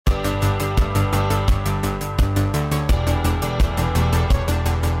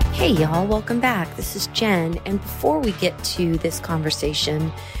Hey y'all, welcome back. This is Jen. And before we get to this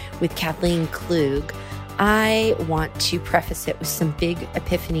conversation with Kathleen Klug, I want to preface it with some big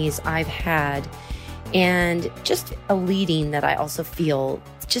epiphanies I've had and just a leading that I also feel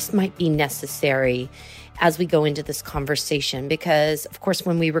just might be necessary as we go into this conversation. Because of course,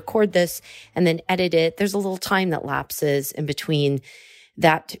 when we record this and then edit it, there's a little time that lapses in between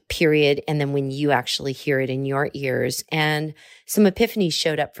that period and then when you actually hear it in your ears. And some epiphanies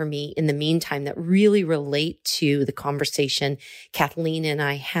showed up for me in the meantime that really relate to the conversation Kathleen and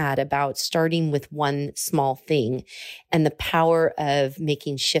I had about starting with one small thing and the power of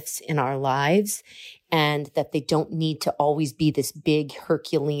making shifts in our lives, and that they don't need to always be this big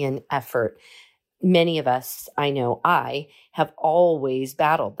Herculean effort. Many of us, I know I have always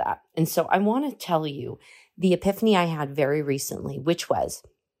battled that. And so I want to tell you the epiphany I had very recently, which was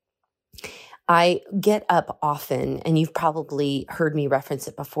I get up often, and you've probably heard me reference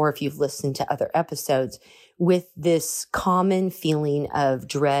it before if you've listened to other episodes, with this common feeling of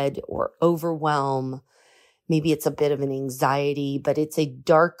dread or overwhelm. Maybe it's a bit of an anxiety, but it's a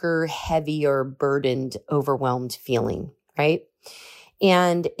darker, heavier, burdened, overwhelmed feeling, right?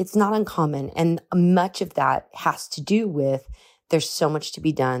 And it's not uncommon. And much of that has to do with there's so much to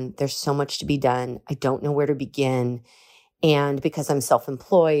be done. There's so much to be done. I don't know where to begin. And because I'm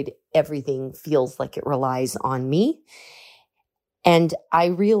self-employed, everything feels like it relies on me. And I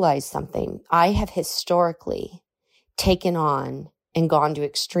realized something. I have historically taken on and gone to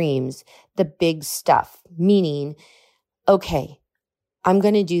extremes, the big stuff, meaning, okay, I'm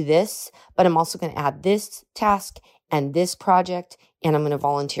going to do this, but I'm also going to add this task and this project, and I'm going to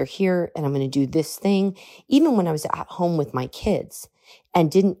volunteer here, and I'm going to do this thing. Even when I was at home with my kids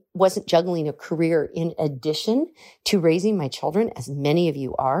and wasn't juggling a career in addition to raising my children, as many of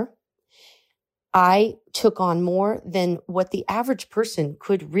you are, I took on more than what the average person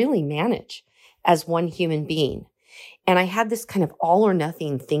could really manage as one human being. And I had this kind of all or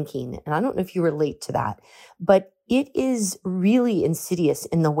nothing thinking, and I don't know if you relate to that, but it is really insidious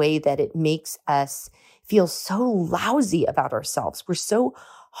in the way that it makes us feel so lousy about ourselves. We're so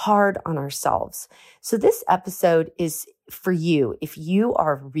hard on ourselves. So this episode is for you. If you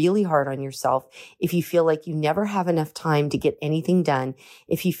are really hard on yourself, if you feel like you never have enough time to get anything done,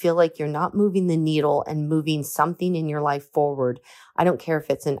 if you feel like you're not moving the needle and moving something in your life forward, I don't care if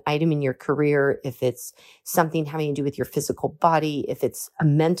it's an item in your career, if it's something having to do with your physical body, if it's a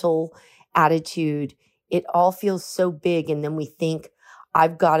mental attitude, it all feels so big. And then we think,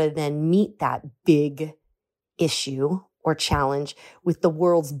 I've got to then meet that big issue or challenge with the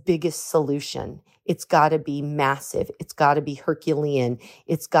world's biggest solution. It's got to be massive. It's got to be Herculean.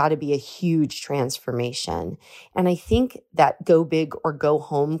 It's got to be a huge transformation. And I think that go big or go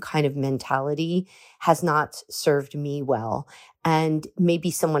home kind of mentality has not served me well. And maybe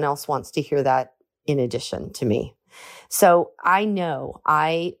someone else wants to hear that in addition to me. So I know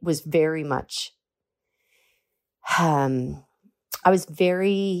I was very much,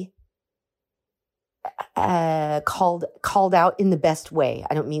 called out in the best way.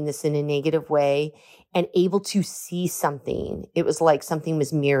 I don't mean this in a negative way, and able to see something. It was like something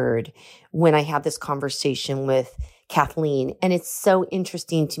was mirrored when I had this conversation with Kathleen. And it's so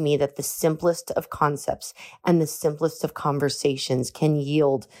interesting to me that the simplest of concepts and the simplest of conversations can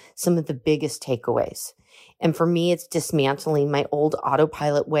yield some of the biggest takeaways. And for me, it's dismantling my old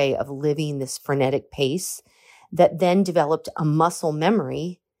autopilot way of living this frenetic pace that then developed a muscle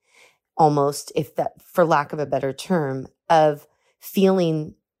memory, almost, if that, for lack of a better term, of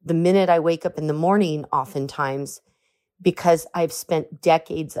feeling the minute I wake up in the morning, oftentimes, because I've spent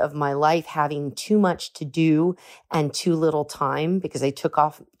decades of my life having too much to do and too little time because I took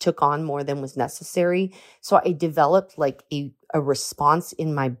on more than was necessary. So I developed like a response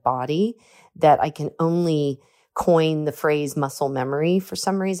in my body that I can only coin the phrase muscle memory for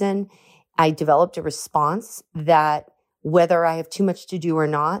some reason. I developed a response that whether I have too much to do or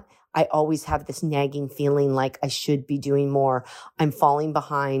not, I always have this nagging feeling like I should be doing more. I'm falling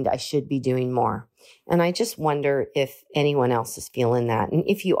behind. I should be doing more. And I just wonder if anyone else is feeling that. And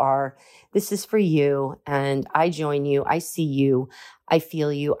if you are, this is for you. And I join you. I see you. I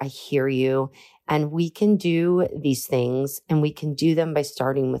feel you. I hear you. And we can do these things, and we can do them by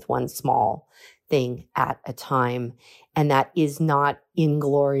starting with one small thing at a time. And that is not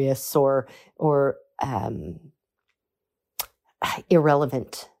inglorious or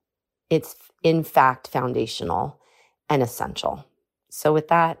irrelevant. It's in fact foundational and essential. So with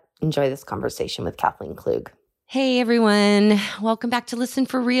that, enjoy this conversation with Kathleen Klug. Hey everyone, welcome back to Listen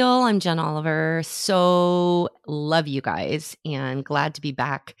for Real. I'm Jen Oliver. So love you guys and glad to be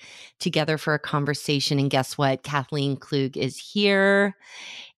back together for a conversation. And guess what? Kathleen Klug is here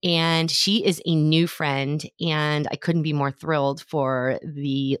and she is a new friend. And I couldn't be more thrilled for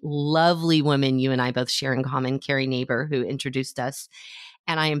the lovely woman you and I both share in common, Carrie Neighbor, who introduced us.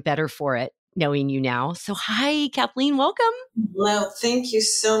 And I am better for it knowing you now. So hi, Kathleen, welcome. Well, thank you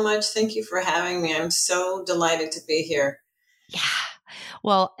so much. Thank you for having me. I'm so delighted to be here. Yeah.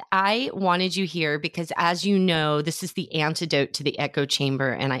 Well, I wanted you here because, as you know, this is the antidote to the echo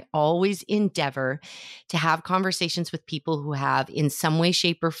chamber. And I always endeavor to have conversations with people who have, in some way,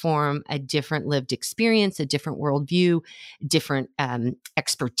 shape, or form, a different lived experience, a different worldview, different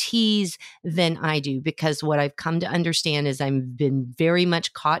expertise than I do. Because what I've come to understand is I've been very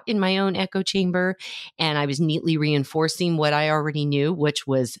much caught in my own echo chamber, and I was neatly reinforcing what I already knew, which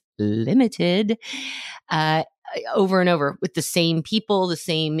was limited. Over and over with the same people, the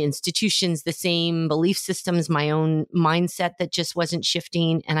same institutions, the same belief systems, my own mindset that just wasn't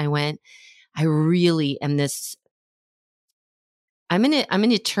shifting. And I went, I really am this, I'm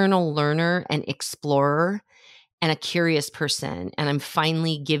an eternal learner and explorer and a curious person. And I'm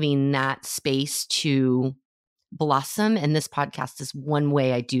finally giving that space to blossom. And this podcast is one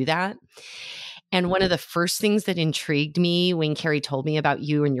way I do that. And one of the first things that intrigued me when Carrie told me about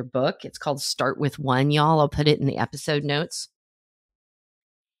you and your book, it's called Start With One, y'all. I'll put it in the episode notes.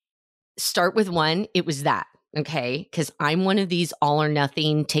 Start with one. It was that. Okay. Because I'm one of these all or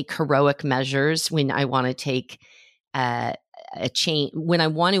nothing, take heroic measures when I want to take a change, when I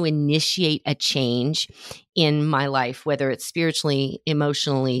want to initiate a change in my life, whether it's spiritually,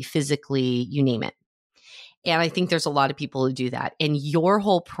 emotionally, physically, you name it. And I think there's a lot of people who do that. And your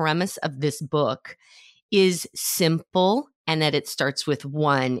whole premise of this book is simple, and that it starts with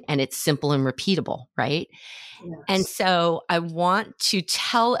one, and it's simple and repeatable, right? Yes. And so I want to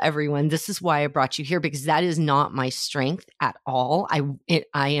tell everyone, this is why I brought you here, because that is not my strength at all.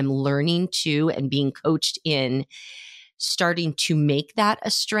 I am learning to and being coached in starting to make that a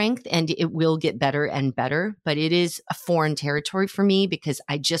strength, and it will get better and better. But it is a foreign territory for me because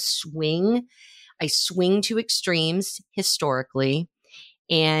I swing to extremes historically.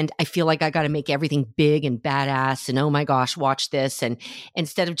 And I feel like I got to make everything big and badass and, oh my gosh, watch this. And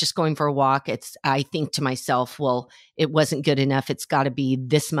instead of just going for a walk, I think to myself, well, it wasn't good enough. It's got to be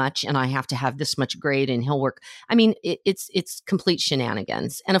this much and I have to have this much grade and he'll work. I mean, it's complete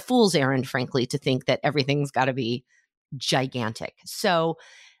shenanigans and a fool's errand, frankly, to think that everything's got to be gigantic. So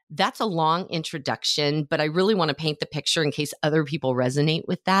that's a long introduction, but I really want to paint the picture in case other people resonate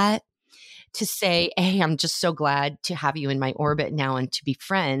with that, to say, hey, I'm just so glad to have you in my orbit now and to be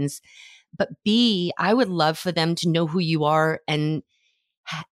friends. But B, I would love for them to know who you are. And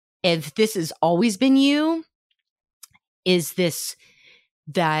if this has always been you, is this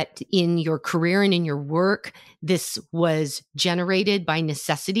that in your career and in your work, this was generated by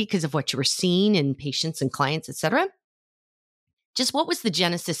necessity because of what you were seeing in patients and clients, et cetera? Just what was the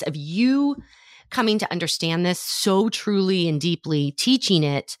genesis of you coming to understand this so truly and deeply, teaching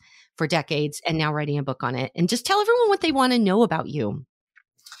it for decades, and now writing a book on it? And just tell everyone what they want to know about you.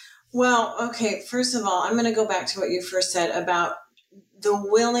 Well, okay. First of all, I'm going to go back to what you first said about the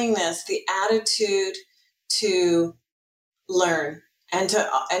willingness, the attitude to learn and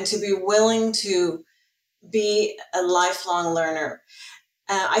to be willing to be a lifelong learner.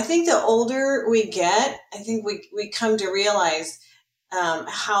 I think the older we get, I think we come to realize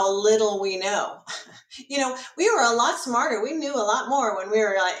how little we know. We were a lot smarter. We knew a lot more when we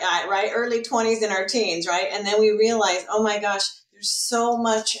were right, early 20s in our teens, right? And then we realized, oh my gosh, there's so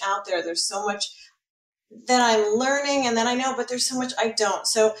much out there. There's so much that I'm learning and that I know, but there's so much I don't.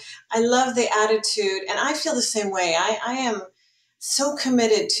 So I love the attitude, and I feel the same way. I am so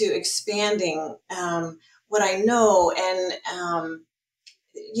committed to expanding what I know, and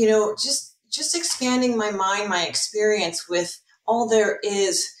just expanding my mind, my experience with all there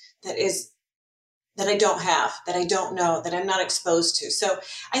is that I don't have, that I don't know, that I'm not exposed to. So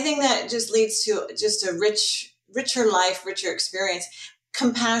I think that just leads to just a richer life, richer experience.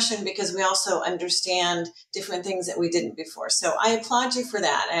 Compassion, because we also understand different things that we didn't before. So I applaud you for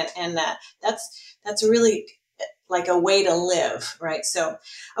that, and that's really like a way to live, right? So,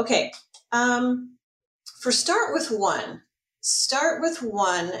 okay, for Start With One. Start With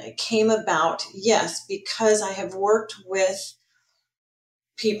One came about, yes, because I have worked with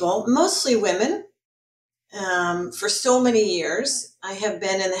people, mostly women, for so many years. I have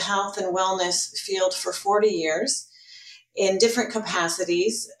been in the health and wellness field for 40 years in different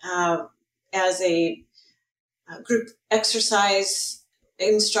capacities, as a group exercise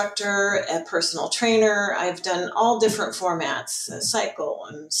instructor, a personal trainer. I've done all different formats, cycle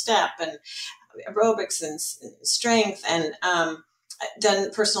and step and aerobics and strength, and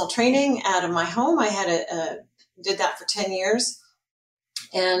done personal training out of my home. I did that for 10 years.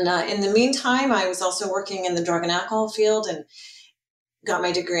 And in the meantime, I was also working in the drug and alcohol field and got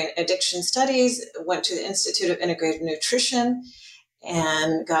my degree in addiction studies, went to the Institute of Integrative Nutrition,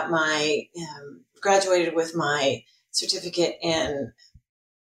 and got graduated with my certificate in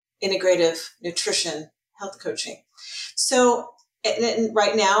integrative nutrition health coaching. So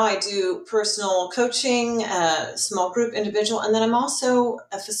right now I do personal coaching, small group, individual, and then I'm also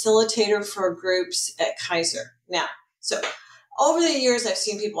a facilitator for groups at Kaiser. Now, so over the years, I've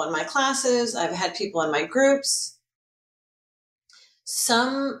seen people in my classes, I've had people in my groups.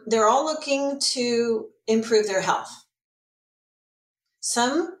 They're all looking to improve their health.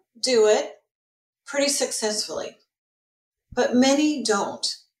 Some do it pretty successfully, but many don't.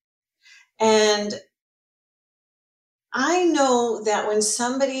 And I know that when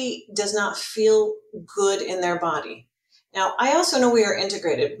somebody does not feel good in their body, now I also know we are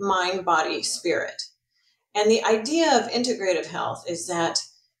integrated, mind, body, spirit. And the idea of integrative health is that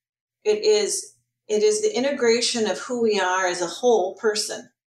it is the integration of who we are as a whole person.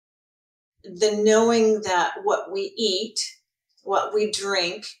 The knowing that what we eat, what we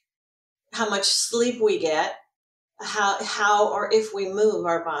drink, how much sleep we get, how or if we move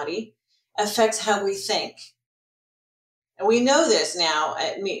our body affects how we think. And we know this now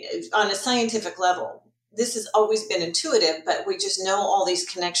on a scientific level. This has always been intuitive, but we just know all these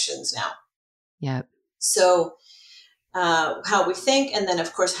connections now. Yeah. So how we think, and then,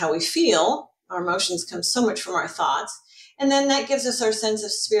 of course, how we feel. Our emotions come so much from our thoughts. And then that gives us our sense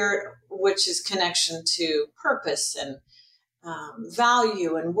of spirit, which is connection to purpose and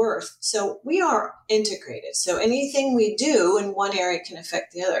value and worth. So we are integrated. So anything we do in one area can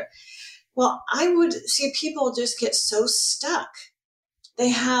affect the other. Well, I would see people just get so stuck.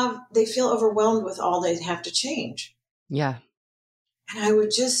 They feel overwhelmed with all they have to change. Yeah. And I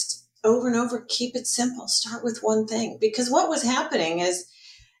would just over and over keep it simple. Start with one thing. Because what was happening is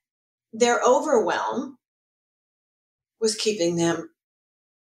their overwhelm was keeping them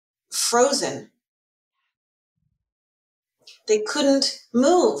frozen. They couldn't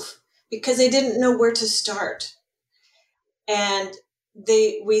move because they didn't know where to start. And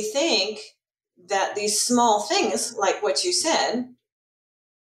we think that these small things, like what you said,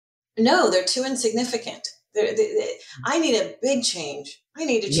 no, they're too insignificant. I need a big change. I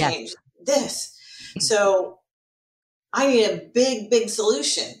need to change this. So I need a big, big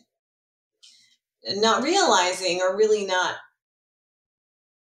solution. Not realizing or really not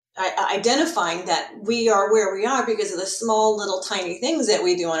identifying that we are where we are because of the small, little, tiny things that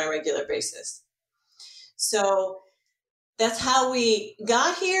we do on a regular basis. So that's how we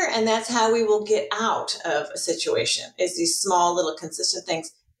got here, and that's how we will get out of a situation, is these small, little, consistent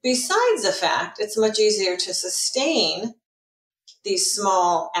things. Besides the fact it's much easier to sustain these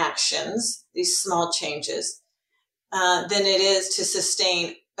small actions, these small changes, than it is to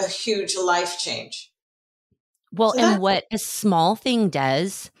sustain a huge life change. Well, and what a small thing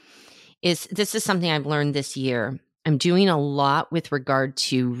does is, this is something I've learned this year. I'm doing a lot with regard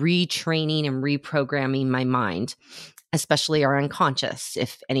to retraining and reprogramming my mind, especially our unconscious.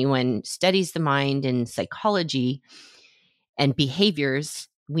 If anyone studies the mind and psychology and behaviors,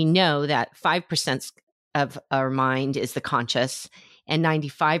 we know that 5% of our mind is the conscious and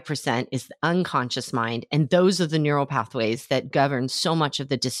 95% is the unconscious mind. And those are the neural pathways that govern so much of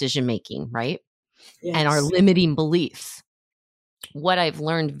the decision making, right? Yes. And our limiting beliefs. What I've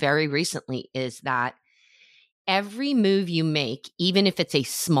learned very recently is that every move you make, even if it's a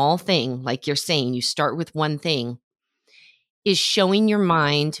small thing, like you're saying, you start with one thing, is showing your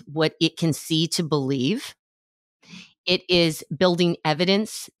mind what it can see to believe. It is building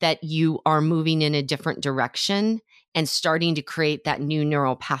evidence that you are moving in a different direction and starting to create that new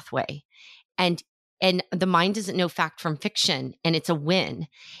neural pathway. And the mind doesn't know fact from fiction, and it's a win.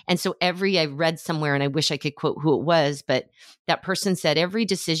 And so I read somewhere, and I wish I could quote who it was, but that person said, every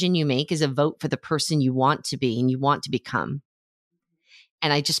decision you make is a vote for the person you want to be and you want to become.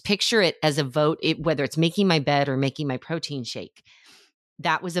 And I just picture it as a vote, whether it's making my bed or making my protein shake.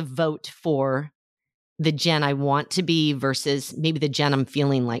 That was a vote for the Jen I want to be versus maybe the Jen I'm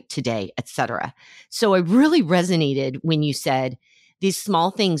feeling like today, et cetera. So I really resonated when you said these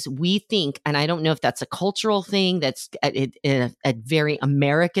small things we think, and I don't know if that's a cultural thing, that's a very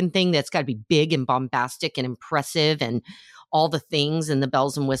American thing that's got to be big and bombastic and impressive and all the things and the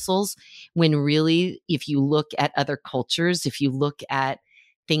bells and whistles, when really, if you look at other cultures, if you look at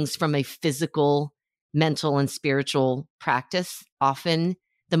things from a physical mental and spiritual practice, often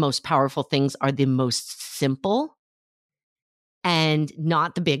the most powerful things are the most simple and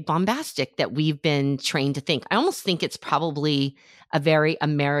not the big bombastic that we've been trained to think. I almost think it's probably a very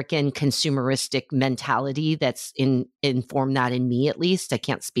American consumeristic mentality that's informed that in me, at least. I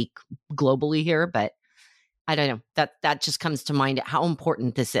can't speak globally here, but I don't know. That just comes to mind at how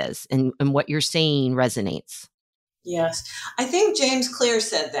important this is, and what you're saying resonates. Yes. I think James Clear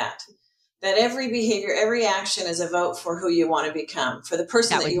said that every behavior, every action is a vote for who you want to become, for the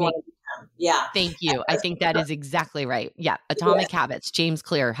person that you want to become. Yeah. Thank you. I think that is exactly right. Yeah. Atomic Habits, James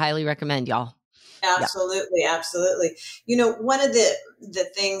Clear. Highly recommend, y'all. Absolutely. Yeah. Absolutely. One of the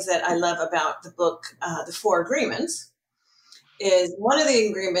things that I love about the book, The Four Agreements, is one of the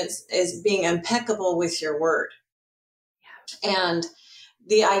agreements is being impeccable with your word. Yeah. And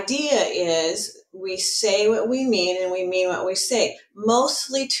the idea is we say what we mean and we mean what we say,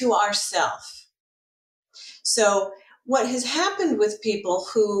 mostly to ourselves. So what has happened with people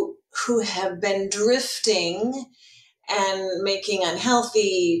who have been drifting and making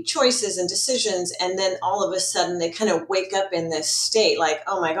unhealthy choices and decisions, and then all of a sudden they kind of wake up in this state like,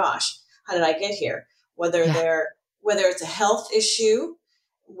 oh my gosh, how did I get here? Whether it's a health issue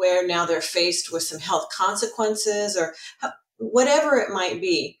where now they're faced with some health consequences or whatever it might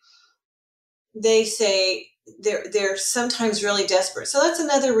be, they say they're sometimes really desperate. So that's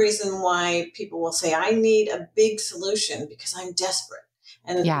another reason why people will say, I need a big solution because I'm desperate.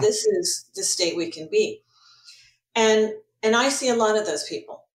 And this is the state we can be. And I see a lot of those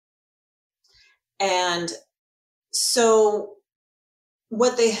people. And so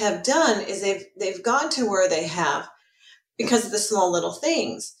what they have done is they've gone to where they have because of the small little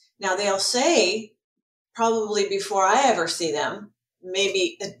things. Now they'll say, probably before I ever see them,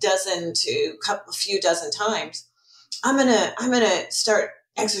 maybe a few dozen times, I'm gonna start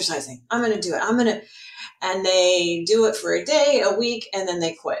exercising. I'm gonna do it. And they do it for a day, a week, and then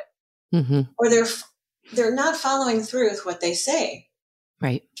they quit. Mm-hmm. Or they're not following through with what they say.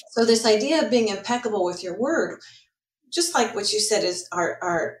 Right. So this idea of being impeccable with your word, just like what you said, is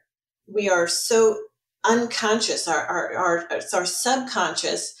we are so unconscious. It's our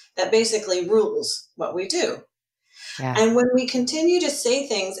subconscious that basically rules what we do. Yeah. And when we continue to say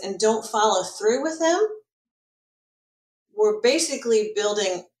things and don't follow through with them, we're basically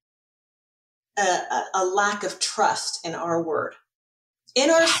building a lack of trust in our word,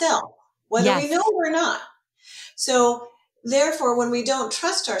 in ourselves, whether we know or not. So therefore, when we don't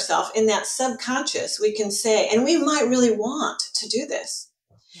trust ourselves in that subconscious, we can say, and we might really want to do this,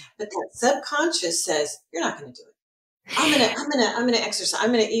 but that subconscious says, you're not going to do it. I'm going to exercise.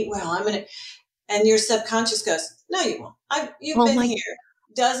 I'm going to eat well. And your subconscious goes, no, you won't. You've been here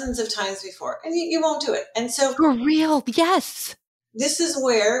dozens of times before and you won't do it. And so for real. Yes. This is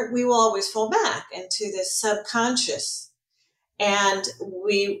where we will always fall back into this subconscious and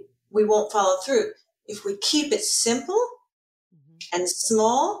we won't follow through. If we keep it simple and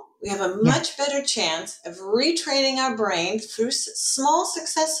small, we have a much better chance of retraining our brain through small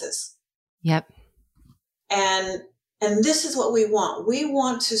successes. Yep. And this is what we want. We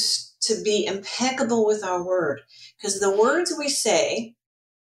want to be impeccable with our word, because the words we say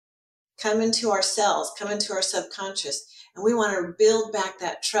come into our cells, come into our subconscious, and we want to build back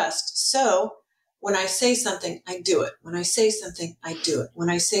that trust. So when I say something, I do it. When I say something, I do it. When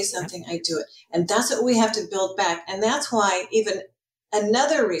I say something, I do it. And that's what we have to build back. And that's why even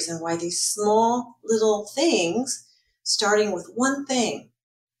another reason why these small little things, starting with one thing,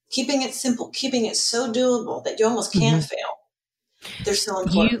 keeping it simple, keeping it so doable that you almost can't fail, they're so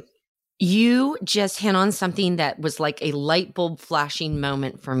important. You just hit on something that was like a light bulb flashing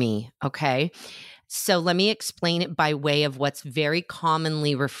moment for me. Okay. So let me explain it by way of what's very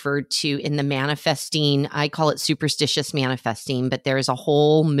commonly referred to in the manifesting. I call it superstitious manifesting, but there is a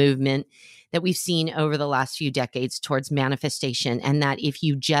whole movement that we've seen over the last few decades towards manifestation. And that if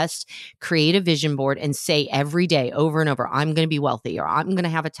you just create a vision board and say every day over and over, I'm going to be wealthy, or I'm going to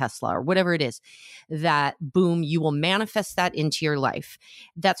have a Tesla, or whatever it is, that boom, you will manifest that into your life.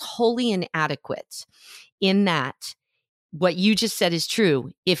 That's wholly inadequate in that what you just said is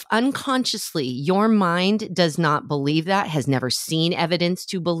true. If unconsciously your mind does not believe that, has never seen evidence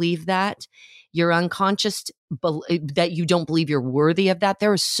to believe that, your unconscious that you don't believe you're worthy of that,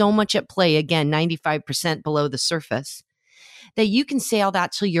 there is so much at play, again, 95% below the surface, that you can say all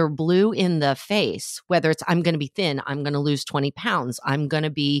that till you're blue in the face, whether it's I'm going to be thin, I'm going to lose 20 pounds, I'm going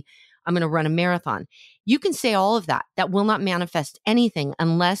to run a marathon. You can say all of that. That will not manifest anything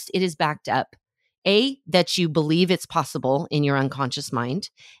unless it is backed up. A, that you believe it's possible in your unconscious mind,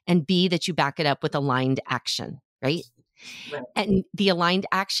 and B, that you back it up with aligned action, right? Right. And the aligned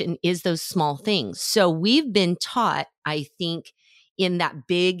action is those small things. So we've been taught, I think, in that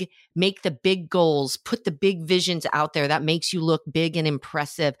big, make the big goals, put the big visions out there. That makes you look big and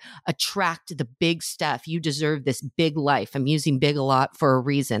impressive, attract the big stuff. You deserve this big life. I'm using big a lot for a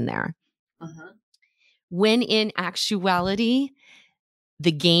reason there. Uh-huh. When in actuality,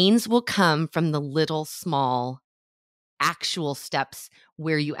 the gains will come from the little small actual steps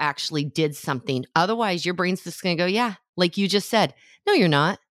where you actually did something. Otherwise, your brain's just going to go, yeah, like you just said, no, you're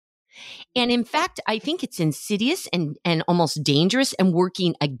not. And in fact, I think it's insidious and almost dangerous and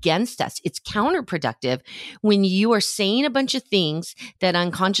working against us. It's counterproductive when you are saying a bunch of things that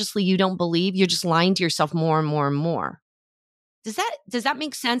unconsciously you don't believe. You're just lying to yourself more and more and more. Does that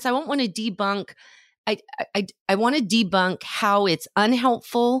make sense? I won't want to debunk. I want to debunk how it's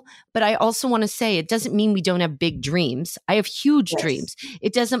unhelpful, but I also want to say it doesn't mean we don't have big dreams. I have huge Yes. dreams.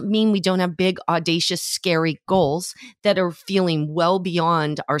 It doesn't mean we don't have big, audacious, scary goals that are feeling well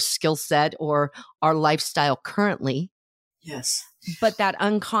beyond our skill set or our lifestyle currently. Yes. But that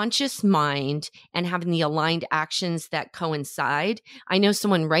unconscious mind and having the aligned actions that coincide. I know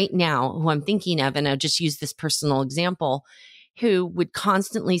someone right now who I'm thinking of, and I'll just use this personal example, who would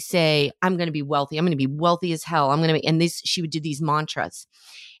constantly say, I'm going to be wealthy. I'm going to be wealthy as hell. I'm going to be, and this, she would do these mantras.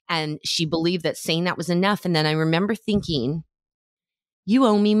 And she believed that saying that was enough. And then I remember thinking, you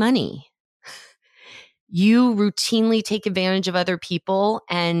owe me money. You routinely take advantage of other people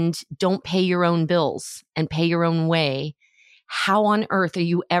and don't pay your own bills and pay your own way. How on earth are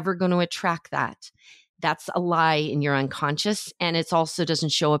you ever going to attract that? That's a lie in your unconscious. And it also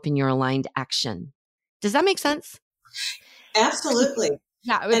doesn't show up in your aligned action. Does that make sense? Absolutely.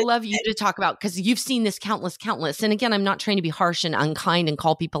 Yeah, I would love you to talk about, because you've seen this countless. And again, I'm not trying to be harsh and unkind and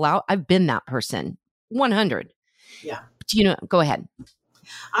call people out. I've been that person. 100. Yeah. But, go ahead.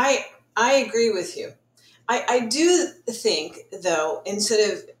 I agree with you. I do think, though,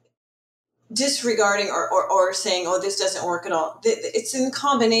 instead of disregarding or saying, oh, this doesn't work at all, it's in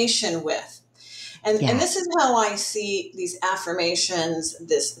combination with. And this is how I see these affirmations,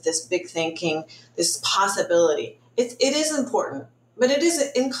 this big thinking, this possibility. It is important, but it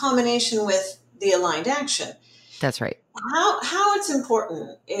is in combination with the aligned action. That's right. How it's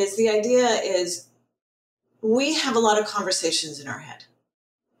important is, the idea is, we have a lot of conversations in our head.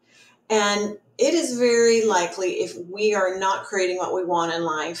 And it is very likely, if we are not creating what we want in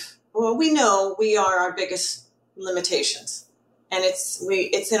life, well, we know we are our biggest limitations. And it's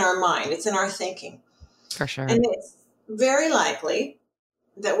in our mind, it's in our thinking. For sure. And it's very likely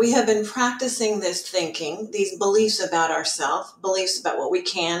that we have been practicing this thinking, these beliefs about ourselves, beliefs about what we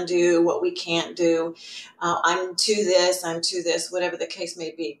can do, what we can't do. I'm too this, whatever the case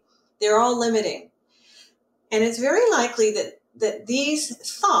may be. They're all limiting. And it's very likely that these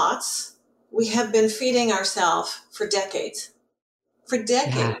thoughts we have been feeding ourselves for decades.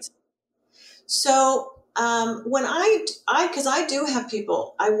 Yeah. So when because I do have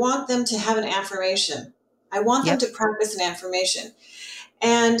people, I want them to have an affirmation. I want them to practice an affirmation.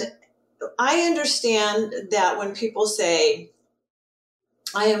 And I understand that when people say,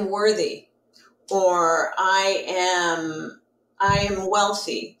 I am worthy, or I am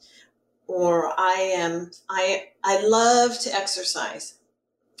wealthy, or I love to exercise,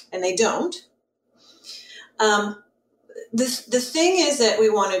 and they don't. The thing is that we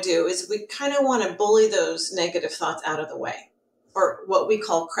want to do is we kind of want to bully those negative thoughts out of the way, or what we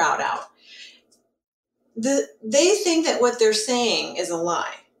call crowd out. They think that what they're saying is a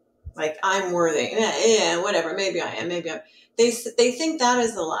lie. Like, I'm worthy. Yeah, whatever. Maybe I am. Maybe I'm. They think that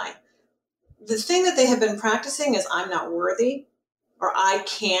is a lie. The thing that they have been practicing is, I'm not worthy, or I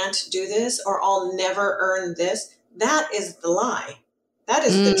can't do this, or I'll never earn this. That is the lie. That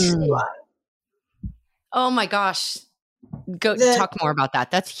is the true lie. Oh my gosh. Talk more about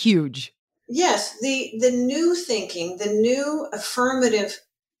that. That's huge. Yes. The new thinking, the new affirmative,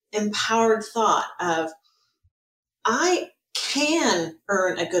 empowered thought of, I can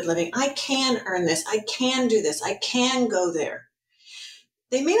earn a good living. I can earn this. I can do this. I can go there.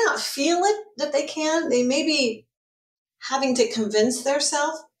 They may not feel it that they can. They may be having to convince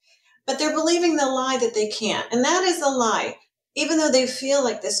themselves, but they're believing the lie that they can't. And that is a lie, even though they feel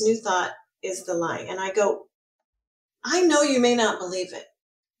like this new thought is the lie. And I go, I know you may not believe it,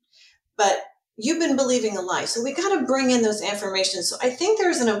 but you've been believing a lie. So we got to bring in those affirmations. So I think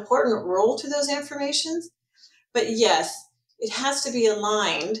there's an important role to those affirmations. But yes, it has to be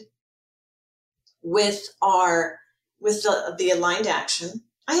aligned with the aligned action.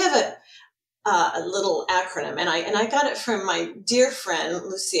 I have a little acronym, and I got it from my dear friend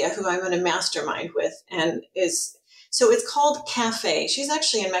Lucia, who I'm in a mastermind with, and So it's called cafe. She's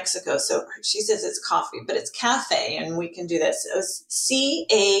actually in Mexico, so she says it's coffee, but it's cafe, and we can do this. So it's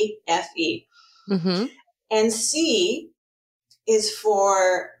CAFE. Mm-hmm. And C is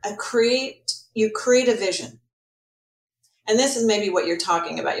for you create a vision. And this is maybe what you're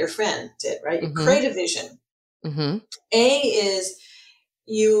talking about, your friend did, right? You create a vision. Mm-hmm. A is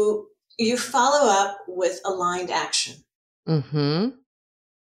you follow up with aligned action. Mm-hmm.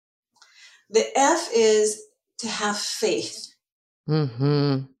 The F is to have faith.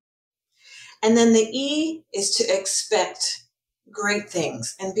 Mm-hmm. And then the E is to expect great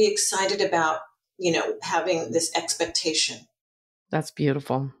things and be excited about, having this expectation. That's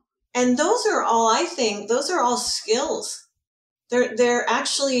beautiful. And those are all, I think, those are all skills. They're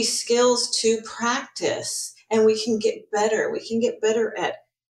actually skills to practice, and we can get better. We can get better at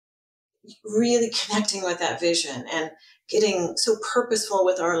really connecting with that vision and getting so purposeful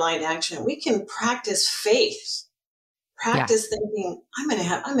with our aligned action. We can practice faith, practice thinking, I'm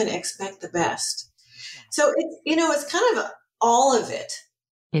going to expect the best. So it's kind of all of it.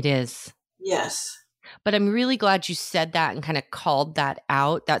 It is. Yes. But I'm really glad you said that and kind of called that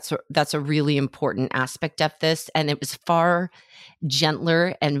out. That's a really important aspect of this. And it was far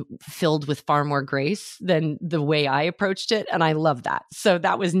gentler and filled with far more grace than the way I approached it. And I love that. So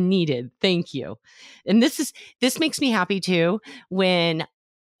that was needed. Thank you. And this makes me happy too, when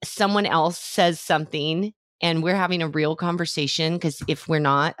someone else says something and we're having a real conversation, because if we're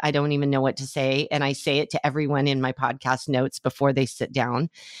not, I don't even know what to say. And I say it to everyone in my podcast notes before they sit down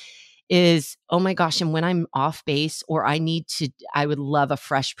is, oh my gosh, and when I'm off base or I would love a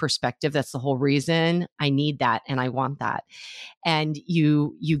fresh perspective. That's the whole reason I need that. And I want that. And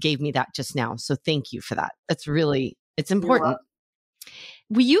you gave me that just now. So thank you for that. It's important.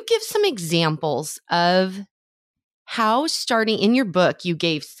 Will you give some examples of how, starting in your book, you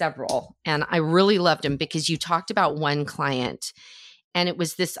gave several, and I really loved them because you talked about one client, and it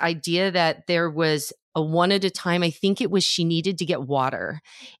was this idea that there was a one at a time. I think it was she needed to get water,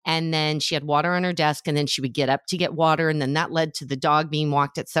 and then she had water on her desk, and then she would get up to get water, and then that led to the dog being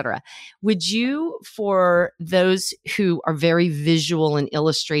walked, etc. Would you, for those who are very visual and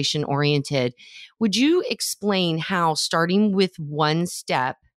illustration oriented, would you explain how starting with one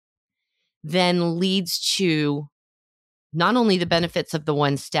step then leads to not only the benefits of the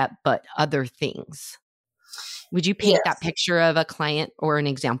one step, but other things? Would you paint that picture of a client or an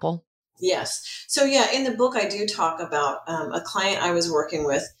example? Yes. So in the book, I do talk about a client I was working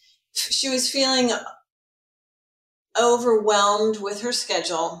with. She was feeling overwhelmed with her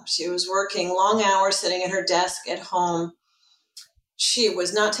schedule. She was working long hours, sitting at her desk at home. She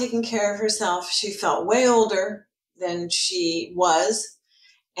was not taking care of herself. She felt way older than she was,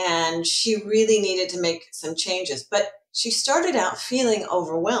 and she really needed to make some changes. But she started out feeling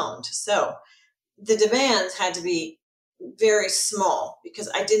overwhelmed. So the demands had to be very small because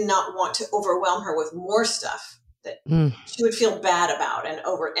I did not want to overwhelm her with more stuff that she would feel bad about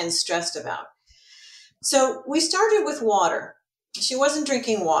and stressed about. So we started with water. She wasn't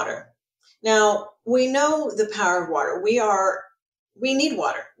drinking water. Now, we know the power of water. We need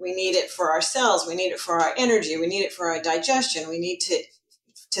water. We need it for our cells. We need it for our energy. We need it for our digestion. We need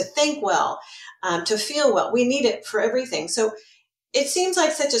to think well, to feel well. We need it for everything. So it seems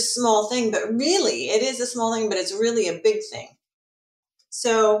like such a small thing, but really it is a small thing, but it's really a big thing.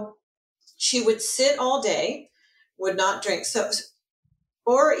 So she would sit all day, would not drink,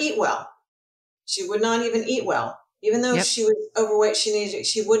 or eat well. She would not even eat well. Even though she was overweight,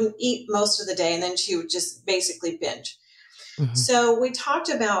 she wouldn't eat most of the day, and then she would just basically binge. Mm-hmm. So we talked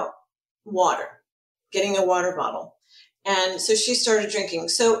about water, getting a water bottle. And so she started drinking.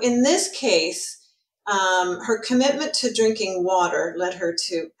 So in this case, her commitment to drinking water led her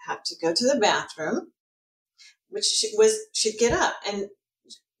to have to go to the bathroom, which she'd get up. And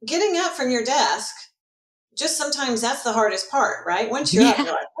getting up from your desk, just sometimes that's the hardest part, right? Once you're up, you're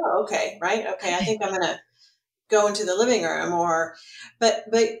like, oh, okay, right? Okay, I think I'm going to go into the living room but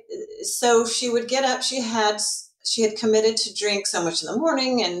so she would get up. She had committed to drink so much in the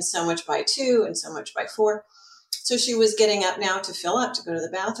morning and so much by 2 and so much by 4. So she was getting up now to fill up, to go to the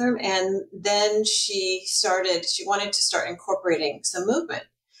bathroom. And then she wanted to start incorporating some movement.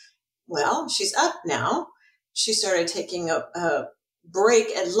 Well, she's up now. She started taking a break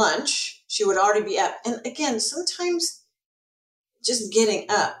at lunch. She would already be up. And again, sometimes just getting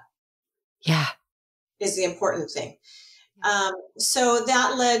up is the important thing. So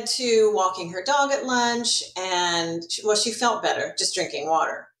that led to walking her dog at lunch. And she felt better just drinking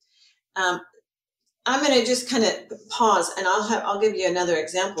water. I'm going to just kind of pause, and I'll give you another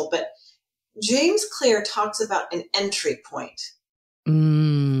example. But James Clear talks about an entry point.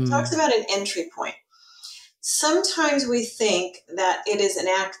 Talks about an entry point. sometimes we think that it is an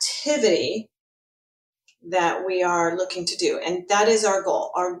activity that we are looking to do. And that is our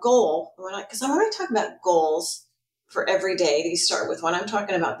goal. Our goal, because when I talk about goals for every day, these start with when I'm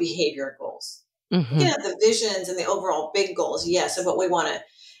talking about behavior goals. Mm-hmm. You can have the visions and the overall big goals, yes, of what we want to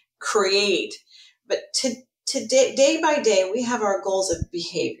create. But today, day by day, we have our goals of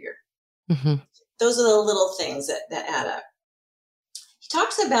behavior. Mm-hmm. Those are the little things that add up. He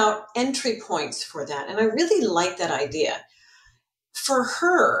talks about entry points for that. And I really like that idea. For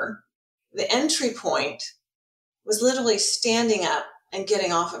her, the entry point was literally standing up and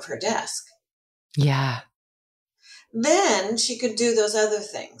getting off of her desk. Yeah. Then she could do those other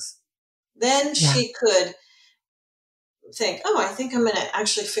things. Then she could think, oh, I think I'm going to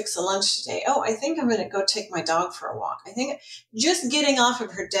actually fix a lunch today. Oh, I think I'm going to go take my dog for a walk. I think just getting off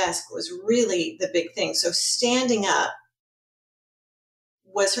of her desk was really the big thing. So standing up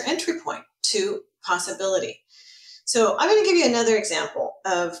was her entry point to possibility. So I'm going to give you another example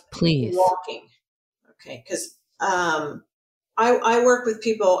of walking. Okay, because I work with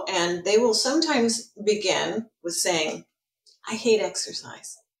people and they will sometimes begin with saying, I hate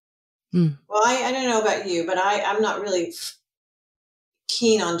exercise. Well, I don't know about you, but I'm not really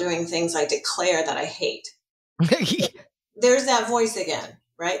keen on doing things I declare that I hate. There's that voice again,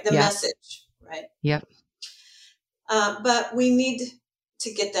 right? The message, right? Yep. But we need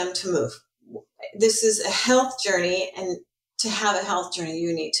to get them to move. This is a health journey, and to have a health journey,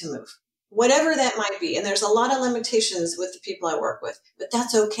 you need to move. Whatever that might be. And there's a lot of limitations with the people I work with, but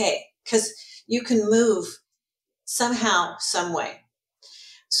that's okay because you can move somehow, some way.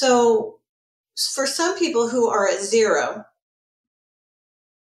 So for some people who are at 0,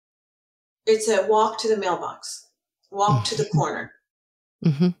 it's a walk to the mailbox, walk to the corner.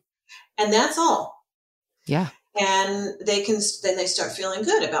 Mm-hmm. And that's all. Yeah. And then they start feeling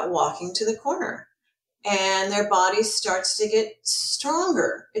good about walking to the corner. And their body starts to get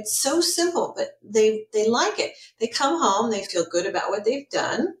stronger. It's so simple, but they like it. They come home, they feel good about what they've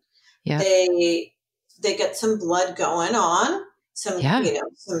done. Yeah. They get some blood going on, some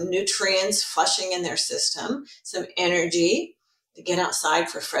nutrients flushing in their system, some energy. They get outside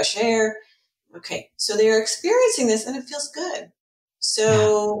for fresh air. Okay, so they're experiencing this and it feels good.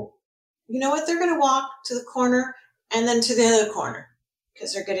 So you know what? They're going to walk to the corner and then to the other corner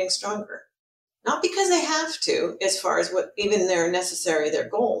because they're getting stronger. Not because they have to, as far as what even their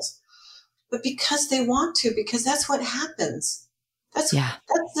goals, but because they want to, because that's what happens. That's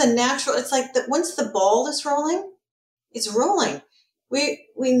the natural. It's like once the ball is rolling, it's rolling. We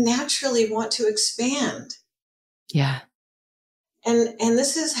naturally want to expand. Yeah. And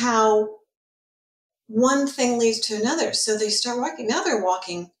this is how one thing leads to another. So they start walking. Now they're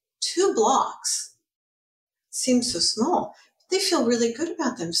walking 2 blocks. It seems so small. They feel really good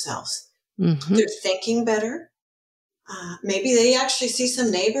about themselves. Mm-hmm. They're thinking better. Maybe they actually see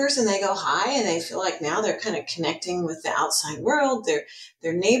some neighbors and they go hi and they feel like now they're kind of connecting with the outside world.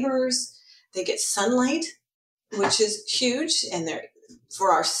 They're neighbors. They get sunlight, which is huge, and they're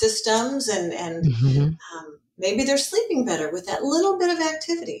for our systems and mm-hmm. Maybe they're sleeping better with that little bit of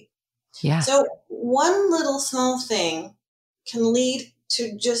activity. Yeah. So one little small thing can lead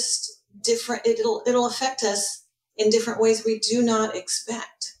to just different. It'll affect us in different ways we do not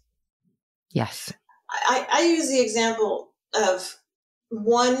expect. Yes. I use the example of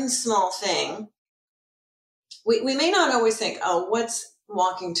one small thing. We may not always think, oh, what's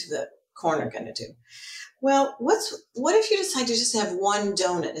walking to the corner going to do? Well, what if you decide to just have one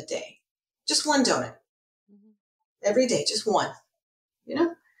donut a day? Just one donut. Every day, just one.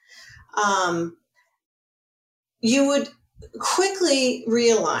 You would quickly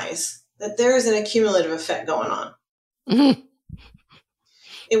realize that there is an accumulative effect going on. Mm-hmm.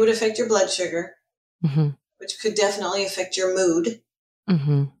 It would affect your blood sugar. Mm-hmm. Which could definitely affect your mood.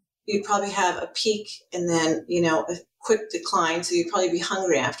 Mm-hmm. You'd probably have a peak and then, a quick decline. So you'd probably be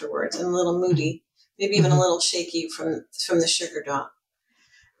hungry afterwards and a little moody, maybe even a little shaky from the sugar drop.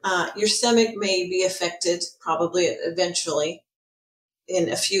 Your stomach may be affected probably eventually in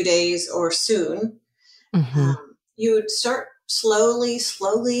a few days or soon. Mm-hmm. You would start slowly,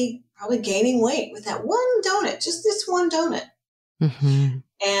 probably gaining weight with that one donut, just this one donut. Mm-hmm.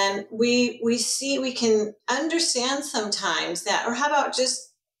 And we can understand sometimes that, or how about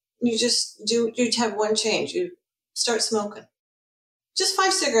you have one change. You start smoking. Just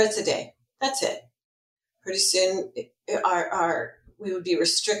 5 cigarettes a day. That's it. Pretty soon we would be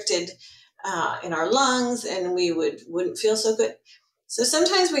restricted in our lungs and we wouldn't feel so good. So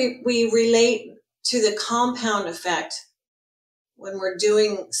sometimes we relate to the compound effect when we're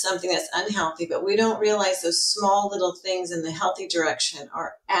doing something that's unhealthy, but we don't realize those small little things in the healthy direction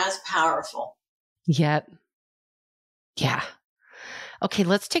are as powerful. Yep. Yeah. Okay,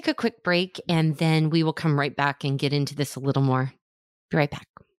 let's take a quick break and then we will come right back and get into this a little more. Be right back.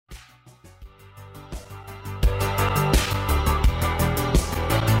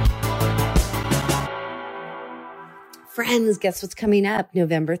 Friends, guess what's coming up?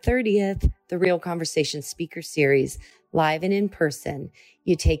 November 30th, the Real Conversation Speaker Series, live and in person.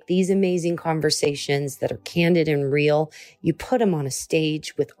 You take these amazing conversations that are candid and real, you put them on a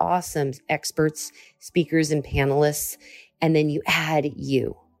stage with awesome experts, speakers, and panelists, and then you add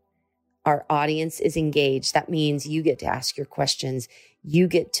you. Our audience is engaged. That means you get to ask your questions. You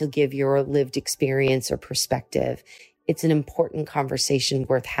get to give your lived experience or perspective. It's an important conversation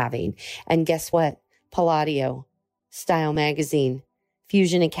worth having. And guess what? Palladio, Style Magazine,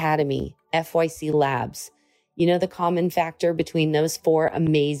 Fusion Academy, FYC Labs. You know the common factor between those 4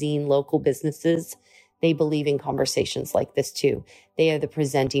 amazing local businesses? They believe in conversations like this too. They are the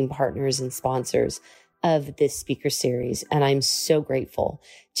presenting partners and sponsors of this speaker series. And I'm so grateful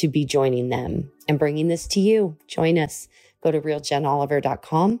to be joining them and bringing this to you. Join us. Go to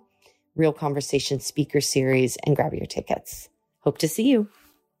realjenoliver.com, Real Conversation Speaker Series, and grab your tickets. Hope to see you.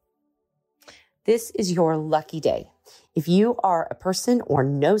 This is your lucky day. If you are a person or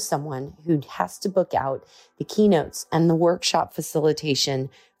know someone who has to book out the keynotes and the workshop facilitation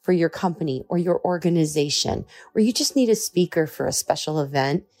for your company or your organization, or you just need a speaker for a special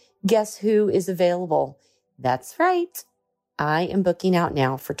event, guess who is available? That's right. I am booking out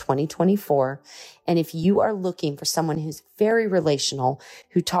now for 2024. And if you are looking for someone who's very relational,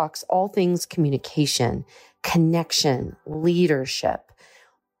 who talks all things communication, connection, leadership,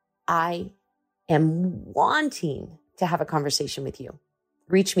 I am wanting to have a conversation with you.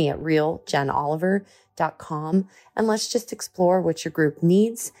 Reach me at realjenoliver.com and let's just explore what your group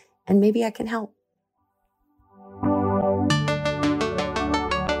needs and maybe I can help.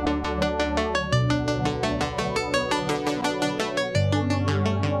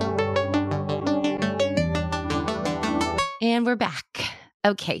 And we're back.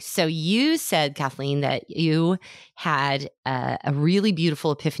 Okay, so you said, Kathleen, that you had a really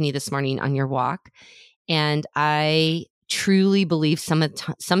beautiful epiphany this morning on your walk. And I truly believe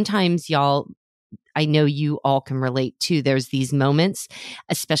sometimes y'all, I know you all can relate to. There's these moments,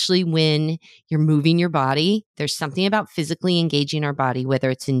 especially when you're moving your body. There's something about physically engaging our body, whether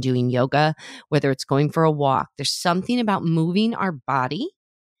it's in doing yoga, whether it's going for a walk. There's something about moving our body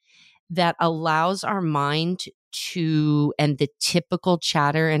that allows our mind to, and the typical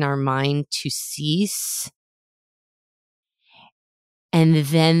chatter in our mind to cease. And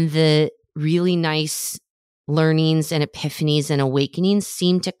then the really nice learnings and epiphanies and awakenings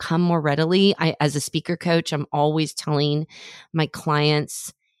seem to come more readily. As a speaker coach, I'm always telling my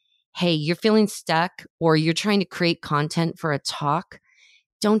clients, hey, you're feeling stuck or you're trying to create content for a talk.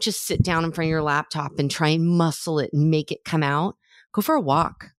 Don't just sit down in front of your laptop and try and muscle it and make it come out. Go for a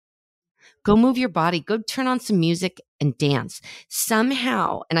walk. Go move your body. Go turn on some music and dance.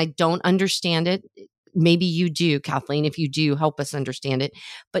 Somehow, and I don't understand it. Maybe you do, Kathleen. If you do, help us understand it.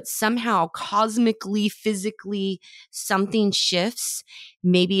 But somehow, cosmically, physically, something shifts.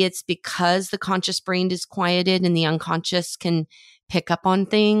 Maybe it's because the conscious brain is quieted and the unconscious can pick up on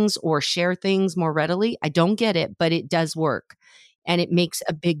things or share things more readily. I don't get it, but it does work. And it makes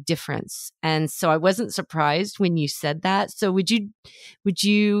a big difference. And so I wasn't surprised when you said that. So would you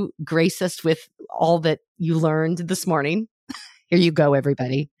grace us with all that you learned this morning? Here you go,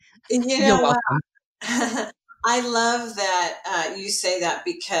 everybody. You're welcome. I love that you say that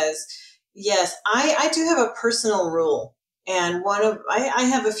because, yes, I do have a personal rule. And I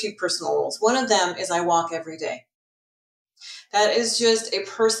have a few personal rules. One of them is I walk every day. That is just a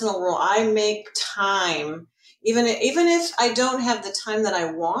personal rule. I make time. Even if I don't have the time that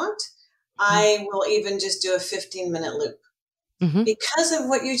I want, I will even just do a 15-minute loop because of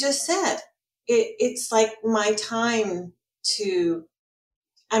what you just said. It's like my time to,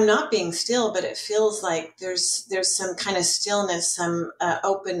 I'm not being still, but it feels like there's some kind of stillness, some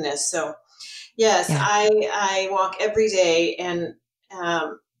openness. So yes, yeah. I walk every day and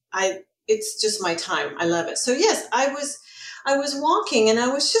it's just my time. I love it. So yes, I was walking and I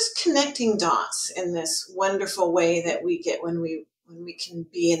was just connecting dots in this wonderful way that we get when we can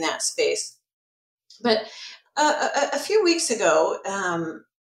be in that space. But a few weeks ago,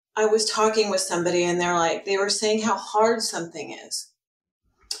 I was talking with somebody and they were saying how hard something is.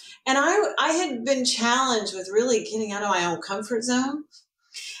 And I had been challenged with really getting out of my own comfort zone.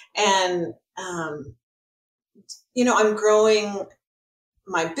 And, I'm growing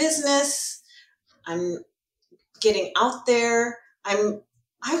my business. I'm getting out there. I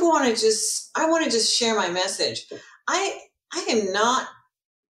want to just share my message. I am not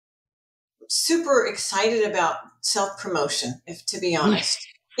super excited about self-promotion, if to be honest.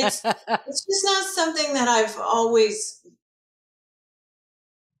 It's just not something that I've always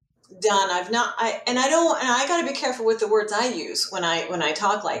done. I got to be careful with the words I use when I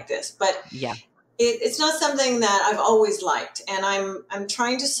talk like this, but yeah, it's not something that I've always liked. And I'm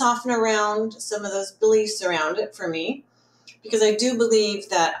trying to soften around some of those beliefs around it for me, because I do believe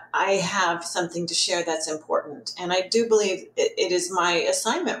that I have something to share that's important. And I do believe it is my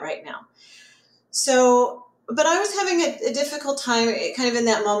assignment right now. So, but I was having a difficult time kind of in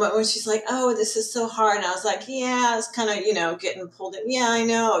that moment when she's like, oh, this is so hard. And I was like, yeah, it's kind of, getting pulled in. Yeah, I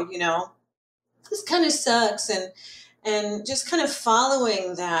know, this kind of sucks. And just kind of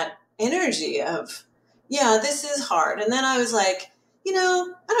following that energy of, yeah, this is hard. And then I was like, I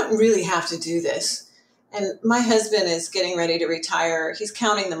don't really have to do this. And my husband is getting ready to retire. He's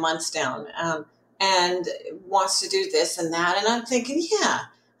counting the months down, and wants to do this and that. And I'm thinking, yeah,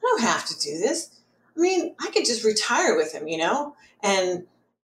 I don't have to do this. I mean, I could just retire with him, and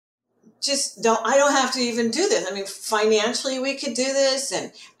I don't have to even do this. I mean, financially we could do this,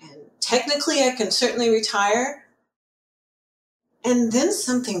 and technically I can certainly retire. And then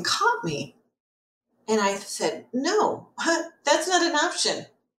something caught me, and I said, no, that's not an option,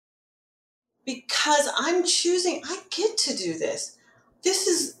 because I'm choosing, I get to do this. This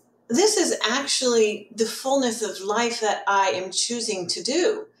is actually the fullness of life that I am choosing to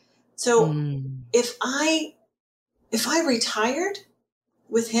do. So if I retired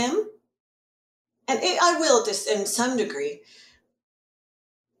with him, and I will this in some degree,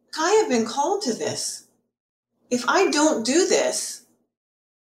 I have been called to this. If I don't do this,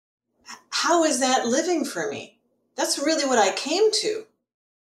 how is that living for me? That's really what I came to.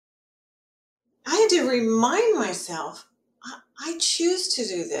 I had to remind myself, I choose to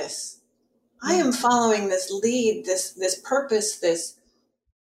do this. I am following this lead, this purpose, this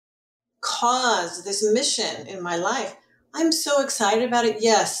cause, this mission in my life. I'm so excited about it.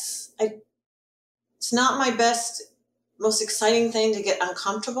 Yes, it's not my best, most exciting thing to get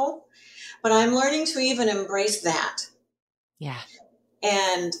uncomfortable, but I'm learning to even embrace that. Yeah.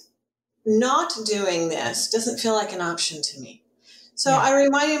 And not doing this doesn't feel like an option to me. So I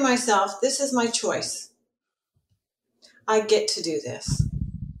reminded myself, this is my choice. I get to do this.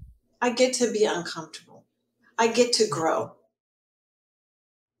 I get to be uncomfortable. I get to grow.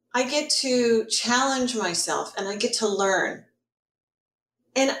 I get to challenge myself, and I get to learn.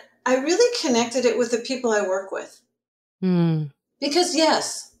 And I really connected it with the people I work with. Because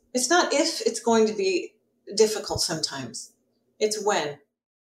yes, it's not if it's going to be difficult sometimes. It's when.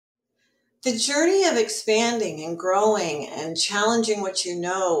 The journey of expanding and growing and challenging what you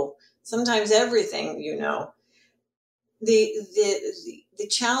know, sometimes everything the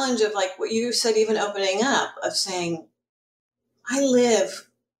challenge of, like what you said, even opening up, of saying, I live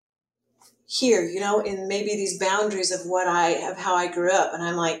here, in maybe these boundaries of how I grew up. And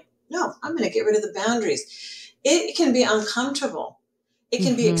I'm like, no, I'm going to get rid of the boundaries. It can be uncomfortable. It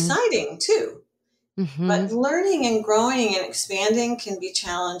can be exciting too. But learning and growing and expanding can be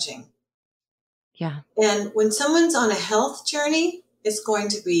challenging. Yeah. And when someone's on a health journey, it's going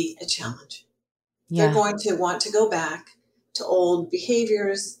to be a challenge. Yeah. They're going to want to go back to old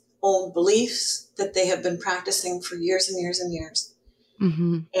behaviors, old beliefs that they have been practicing for years and years and years.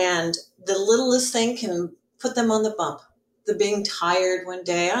 And the littlest thing can put them on the bump. The being tired one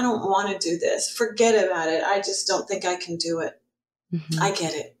day, I don't want to do this. Forget about it. I just don't think I can do it. I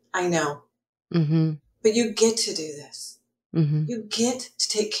get it. I know. But you get to do this. You get to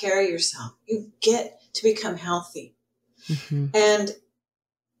take care of yourself. You get to become healthy. And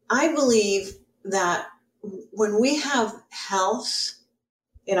I believe that when we have health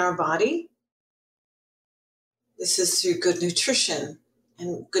in our body, this is through good nutrition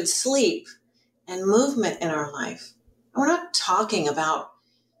and good sleep and movement in our life. And we're not talking about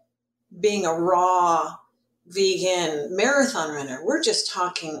being a raw vegan marathon runner. We're just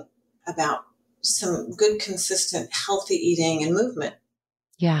talking about some good, consistent, healthy eating and movement.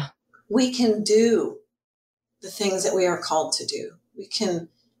 Yeah. We can do the things that we are called to do. We can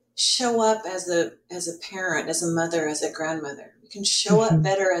show up as a parent, as a mother, as a grandmother. We can show up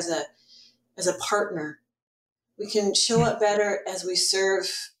better as a partner. We can show up better as we serve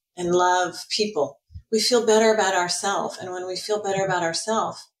and love people. We feel better about ourselves. And when we feel better about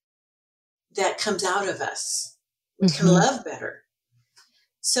ourselves, that comes out of us. We can love better.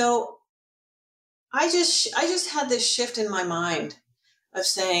 So I just had this shift in my mind of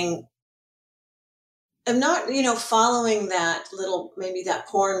saying, I'm not, following that little, maybe that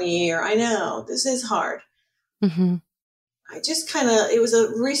poor me, or I know this is hard. I just it was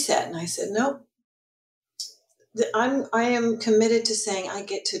a reset. And I said, nope, I am committed to saying I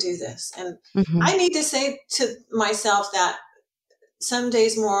get to do this. And Mm-hmm. I need to say to myself that some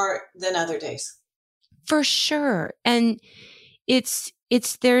days more than other days. For sure. And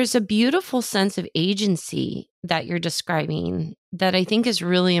there's a beautiful sense of agency that you're describing that I think is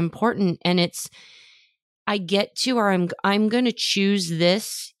really important. And I get to, or I'm going to choose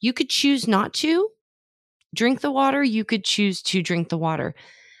this. You could choose not to drink the water. You could choose to drink the water.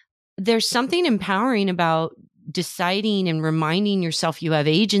 There's something empowering about deciding and reminding yourself you have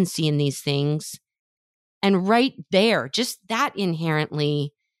agency in these things. And right there, just that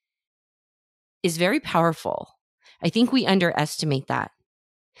inherently is very powerful. I think we underestimate that.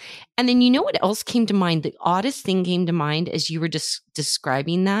 And then you know what else came to mind? The oddest thing came to mind as you were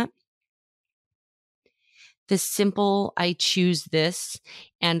describing that. The simple, I choose this,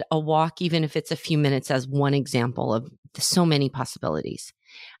 and a walk, even if it's a few minutes, as one example of so many possibilities.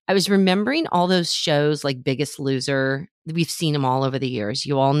 I was remembering all those shows like Biggest Loser. We've seen them all over the years.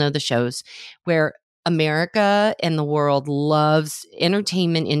 You all know the shows where America and the world loves,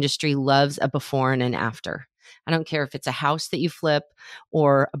 entertainment industry loves a before and an after. I don't care if it's a house that you flip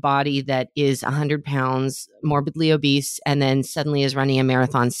or a body that is 100 pounds, morbidly obese, and then suddenly is running a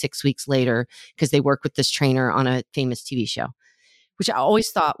marathon 6 weeks later because they work with this trainer on a famous TV show, which I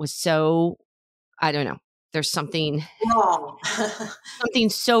always thought was so, I don't know. There's something Wrong. something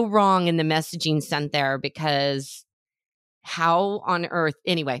so wrong in the messaging sent there, because how on earth,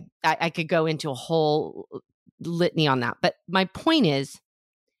 anyway, I could go into a whole litany on that. But my point is,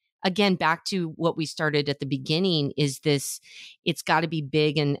 again, back to what we started at the beginning, is this, it's got to be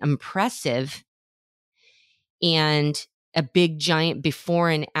big and impressive and a big giant before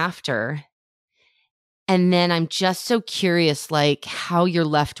and after. And then I'm just so curious, like how you're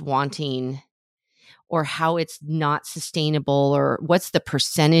left wanting, or how it's not sustainable, or what's the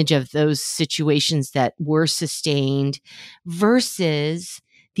percentage of those situations that were sustained versus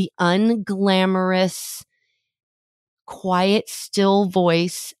the unglamorous, quiet, still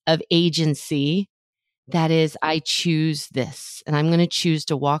voice of agency that is, I choose this, and I'm going to choose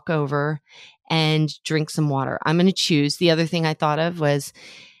to walk over and drink some water. I'm going to choose. The other thing I thought of was,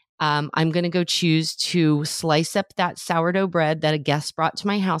 I'm going to go choose to slice up that sourdough bread that a guest brought to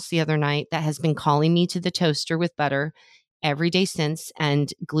my house the other night that has been calling me to the toaster with butter every day since.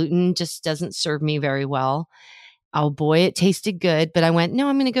 And gluten just doesn't serve me very well. Oh boy, it tasted good. But I went, no,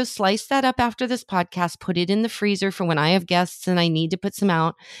 I'm going to go slice that up after this podcast, put it in the freezer for when I have guests and I need to put some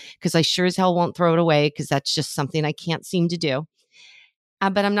out, because I sure as hell won't throw it away, because that's just something I can't seem to do.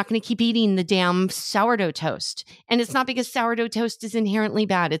 But I'm not going to keep eating the damn sourdough toast. And it's not because sourdough toast is inherently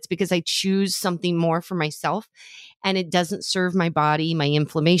bad. It's because I choose something more for myself, and it doesn't serve my body, my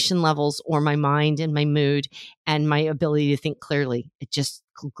inflammation levels, or my mind and my mood and my ability to think clearly. It just,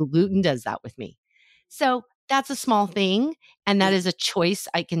 gluten does that with me. So that's a small thing, and that is a choice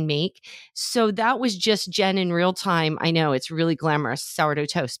I can make. So that was just Jen in real time. I know it's really glamorous, sourdough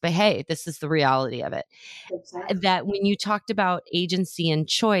toast, but hey, this is the reality of it. Exactly. That when you talked about agency and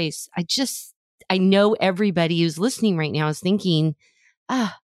choice, I know everybody who's listening right now is thinking,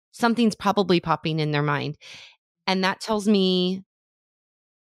 something's probably popping in their mind. And that tells me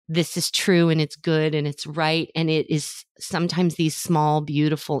this is true, and it's good, and it's right. And it is sometimes these small,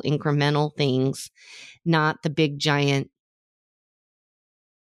 beautiful, incremental things, not the big, giant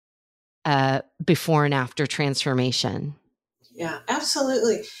before and after transformation. Yeah,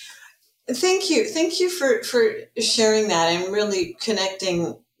 absolutely. Thank you. Thank you for sharing that and really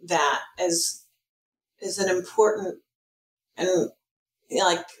connecting that as an important and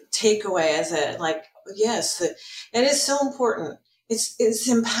like takeaway, as a like, yes, it is so important. It's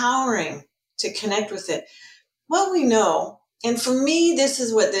empowering to connect with it. What we know, and for me, this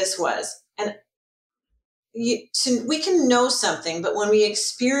is what this was. And we can know something, but when we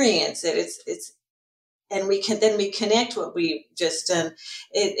experience it, it's and we connect what we just done.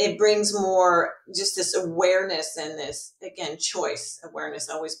 It brings more, just this awareness, and this, again, choice. Awareness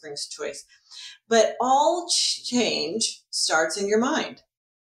always brings choice, but all change starts in your mind.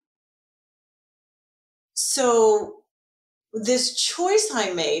 So this choice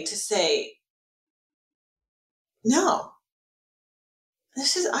I made to say, no,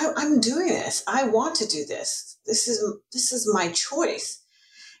 I'm doing this. I want to do this. This is my choice.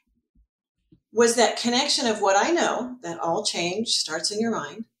 Was that connection of what I know, that all change starts in your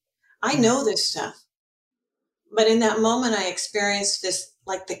mind. I know this stuff. But in that moment, I experienced this,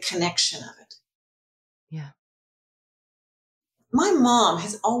 like the connection of it. Yeah. My mom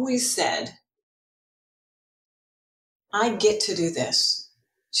has always said, I get to do this.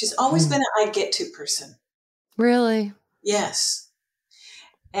 She's always been an I get to person. Really? Yes.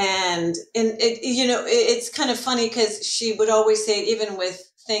 And it's kind of funny because she would always say, even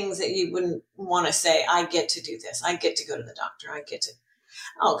with things that you wouldn't want to say, I get to do this. I get to go to the doctor. I get to,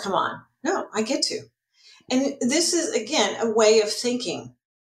 oh, come on. No, I get to. And this is, again, a way of thinking.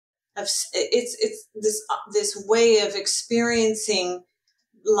 It's this way of experiencing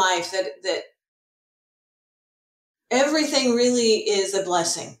life that everything really is a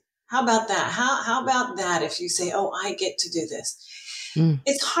blessing. How about that? How about that if you say, oh, I get to do this? Mm.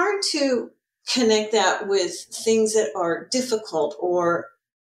 It's hard to connect that with things that are difficult or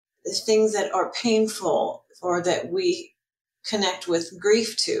things that are painful or that we connect with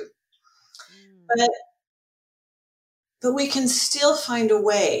grief to. But we can still find a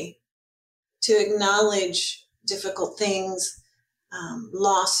way to acknowledge difficult things,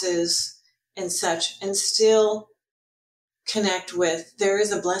 losses and such, and still connect with, there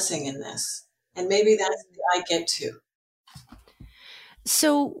is a blessing in this. And maybe that's the I get to.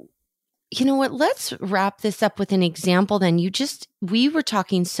 So, you know what? Let's wrap this up with an example then. We were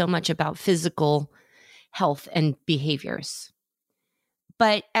talking so much about physical health and behaviors.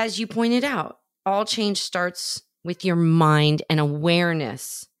 But as you pointed out, all change starts with your mind, and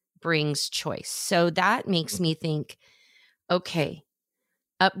awareness brings choice. So that makes me think, okay,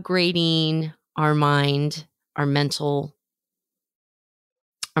 upgrading our mind, our mental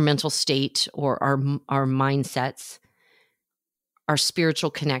state, or our mindsets, our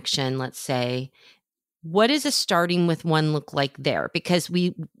spiritual connection, let's say, what does a starting with one look like there?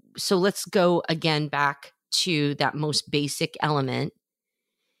 So let's go again back to that most basic element.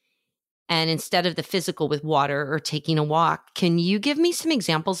 And instead of the physical with water or taking a walk, can you give me some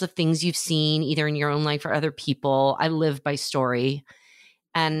examples of things you've seen either in your own life or other people? I live by story.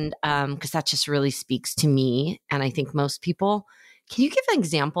 And because that just really speaks to me. And I think most people, can you give an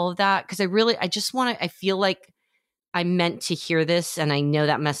example of that? Because I feel like I meant to hear this, and I know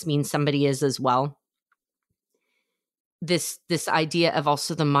that must mean somebody is as well. This idea of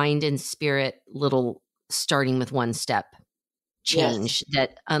also the mind and spirit little starting with one step change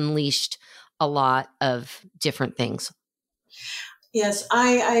that unleashed a lot of different things. Yes,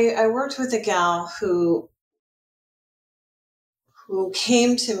 I worked with a gal who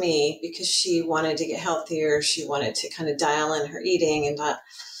came to me because she wanted to get healthier. She wanted to kind of dial in her eating and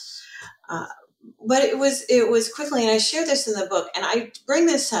but it was quickly, and I share this in the book, and I bring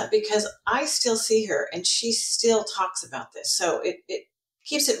this up because I still see her and she still talks about this. So it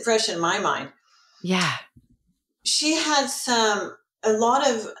keeps it fresh in my mind. Yeah. She had a lot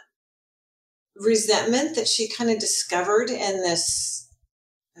of resentment that she kind of discovered in this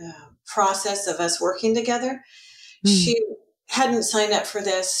process of us working together. She hadn't signed up for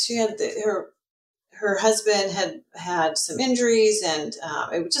this. She had her husband had some injuries, and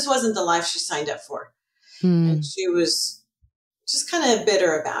it just wasn't the life she signed up for. And she was just kind of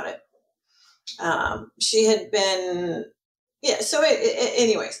bitter about it. She had been, so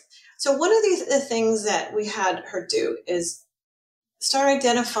anyways. So one of the things that we had her do is start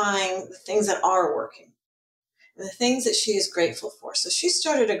identifying the things that are working and the things that she is grateful for. So she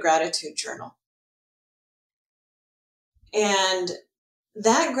started a gratitude journal. And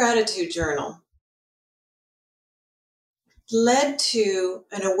that gratitude journal led to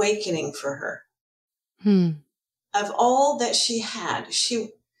an awakening for her of all that she had.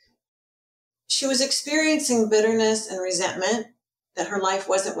 She was experiencing bitterness and resentment that her life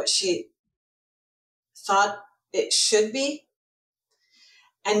wasn't what she thought it should be.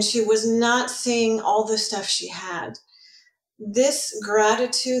 And she was not seeing all the stuff she had. This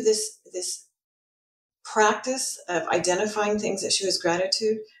gratitude, this practice of identifying things that she was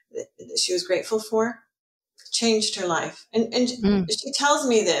grateful for, changed her life. And she tells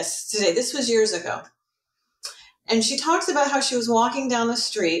me this today. This was years ago. And she talks about how she was walking down the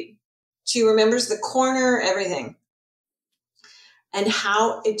street. She remembers the corner, everything. And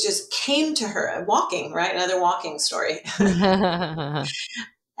how it just came to her, walking, right? Another walking story. And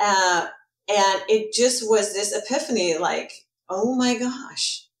it just was this epiphany, like, oh my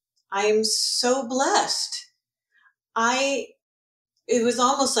gosh, I am so blessed. It was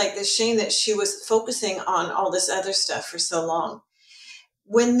almost like the shame that she was focusing on all this other stuff for so long.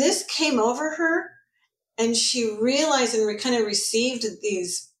 When this came over her and she realized and kind of received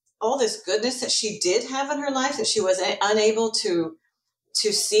all this goodness that she did have in her life that she was unable to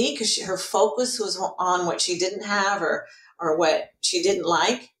see because her focus was on what she didn't have or what she didn't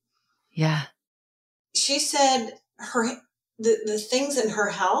like. Yeah. She said the things in her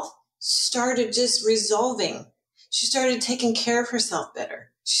health started just resolving. She started taking care of herself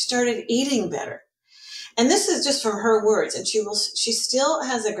better. She started eating better. And this is just from her words. And she still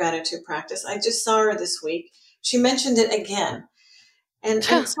has a gratitude practice. I just saw her this week. She mentioned it again. And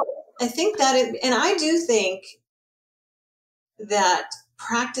so I think that and I do think that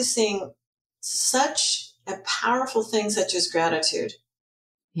practicing such a powerful thing such as gratitude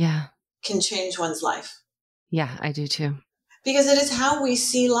can change one's life. Yeah, I do too. Because it is how we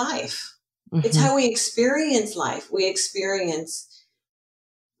see life. Mm-hmm. It's how we experience life. We experience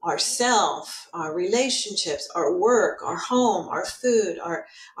ourself, our relationships, our work, our home, our food, our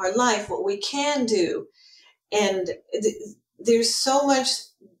life, what we can do. And there's so much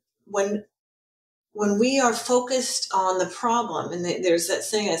when we are focused on the problem, and there's that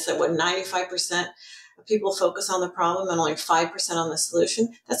saying I said, 95% of people focus on the problem and only 5% on the solution.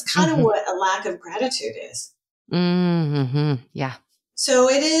 That's kind of what a lack of gratitude is. Mm-hmm. Yeah. So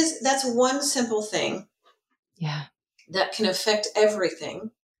that's one simple thing. Yeah. That can affect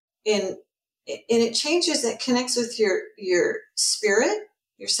everything. And it changes, it connects with your spirit,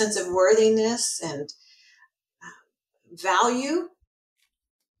 your sense of worthiness and value,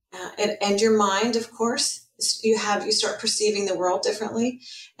 and your mind, of course. You start perceiving the world differently.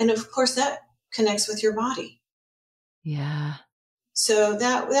 And of course that connects with your body. Yeah. So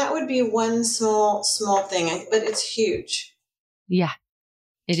that would be one small thing, but it's huge. Yeah,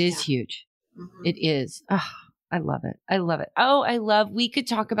 it is huge. Mm-hmm. It is. Oh, I love it. I love it. We could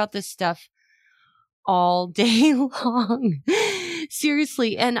talk about this stuff all day long.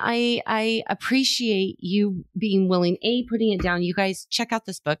 Seriously. And I appreciate you being willing, putting it down. You guys check out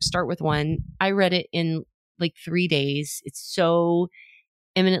this book, Start With One. I read it in like 3 days. It's so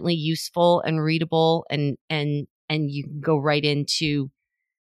eminently useful and readable, and you can go right into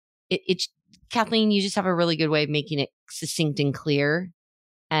it. Kathleen, you just have a really good way of making it succinct and clear.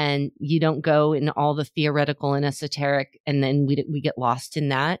 And you don't go in all the theoretical and esoteric, and then we get lost in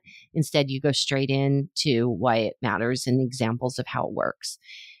that. Instead, you go straight into why it matters and examples of how it works.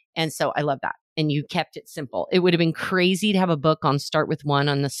 And so I love that. And you kept it simple. It would have been crazy to have a book on Start With One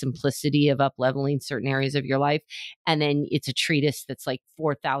on the simplicity of up-leveling certain areas of your life. And then it's a treatise that's like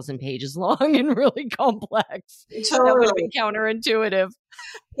 4,000 pages long and really complex. Totally. That would have been counterintuitive.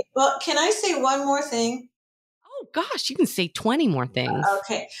 Well, can I say one more thing? Oh, gosh, you can say 20 more things.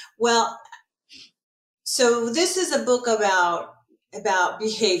 Okay. Well, so this is a book about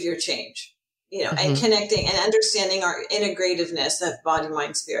behavior change, and connecting and understanding our integrativeness of body,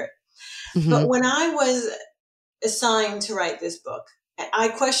 mind, spirit. But when I was assigned to write this book, I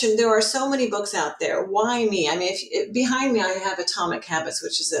questioned, there are so many books out there. Why me? I mean, behind me, I have Atomic Habits,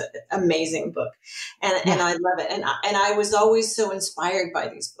 which is an amazing book. And I love it. And I was always so inspired by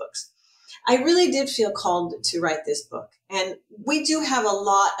these books. I really did feel called to write this book. And we do have a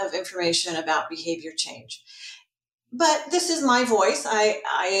lot of information about behavior change. But this is my voice.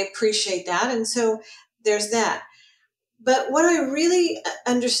 I appreciate that. And so there's that. But what I really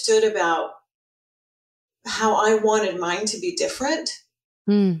understood about how I wanted mine to be different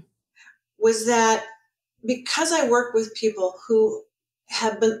was that because I work with people who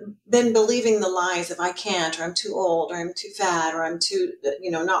have been believing the lies of I can't, or I'm too old, or I'm too fat, or I'm too,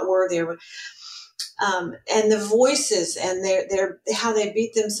 not worthy, and the voices and their how they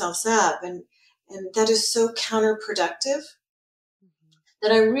beat themselves up, and that is so counterproductive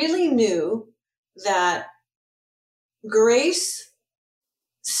that I really knew that grace,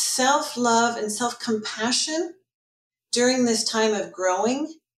 self-love, and self-compassion during this time of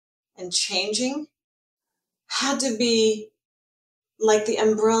growing and changing had to be like the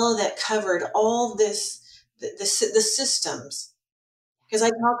umbrella that covered all this, the systems. Because I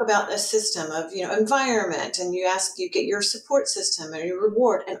talk about a system of, environment, and you get your support system and your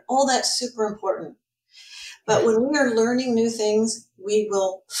reward, and all that's super important. But when we are learning new things, we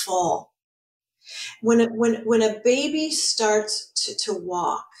will fall. When a baby starts to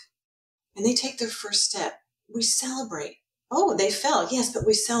walk and they take their first step, we celebrate. Oh, they fell. Yes, but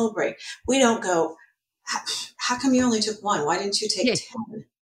we celebrate. We don't go, how come you only took one? Why didn't you take 10?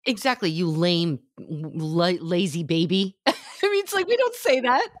 Exactly. You lame, lazy baby. I mean, it's like, we don't say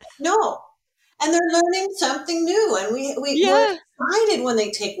that. No. And they're learning something new. And we're excited when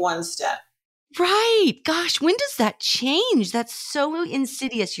they take one step. Right. Gosh, when does that change? That's so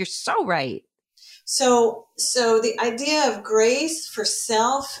insidious. You're so right. So the idea of grace for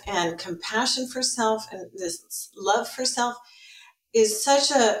self and compassion for self and this love for self is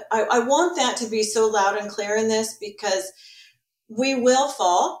such I want that to be so loud and clear in this, because we will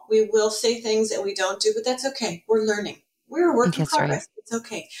fall. We will say things that we don't do, but that's okay. We're learning. We're a work in progress. Right. It's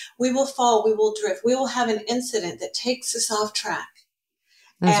okay. We will fall. We will drift. We will have an incident that takes us off track.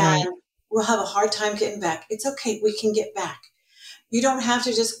 That's and right. We'll have a hard time getting back. It's okay. We can get back. You don't have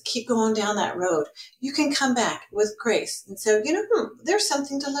to just keep going down that road. You can come back with grace and say, there's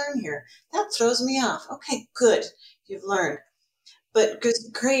something to learn here. That throws me off. Okay, good. You've learned. but good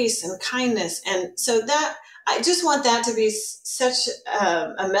grace and kindness. And so that, I just want that to be such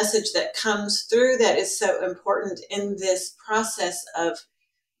a message that comes through that is so important in this process of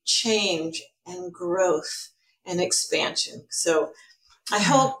change and growth and expansion. So I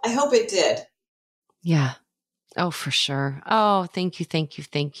hope it did. Yeah. Oh, for sure. Oh, thank you. Thank you.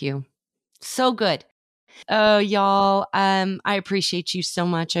 Thank you. So good. Oh, y'all. I appreciate you so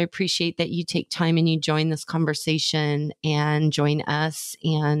much. I appreciate that you take time and you join this conversation and join us.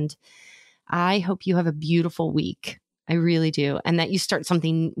 And I hope you have a beautiful week. I really do. And that you start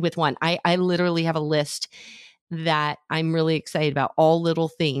something with one. I literally have a list that I'm really excited about, all little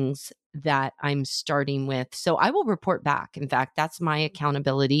things that I'm starting with. So I will report back. In fact, that's my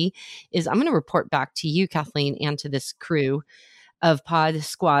accountability, is I'm going to report back to you, Kathleen, and to this crew of Pod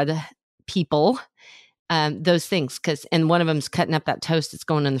Squad people, those things. And one of them's cutting up that toast that's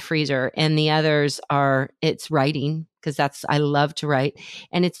going in the freezer, and the others it's writing, because I love to write,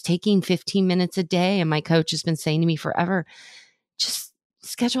 and it's taking 15 minutes a day. And my coach has been saying to me forever, just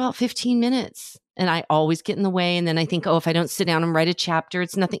schedule out 15 minutes. And I always get in the way. And then I think, if I don't sit down and write a chapter,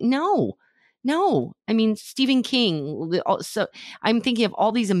 it's nothing. No. I mean, Stephen King. So I'm thinking of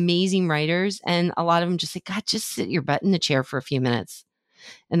all these amazing writers, and a lot of them just say, God, just sit your butt in the chair for a few minutes.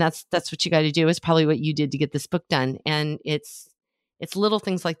 And that's what you got to do. Is probably what you did to get this book done. And it's little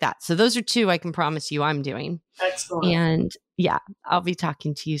things like that. So those are two I can promise you I'm doing. Excellent. And yeah, I'll be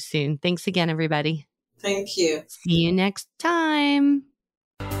talking to you soon. Thanks again, everybody. Thank you. See you next time.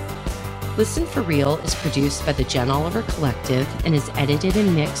 Listen for Real is produced by the Jen Oliver Collective and is edited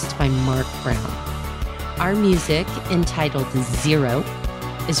and mixed by Mark Brown. Our music, entitled Zero,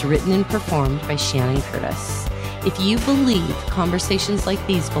 is written and performed by Shannon Curtis. If you believe conversations like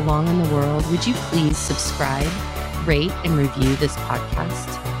these belong in the world, would you please subscribe, rate, and review this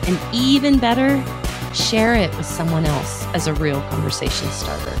podcast? And even better, share it with someone else as a real conversation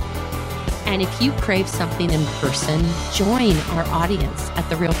starter. And if you crave something in person, join our audience at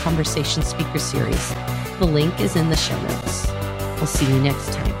the Real Conversation Speaker Series. The link is in the show notes. We'll see you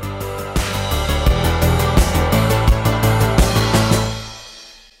next time.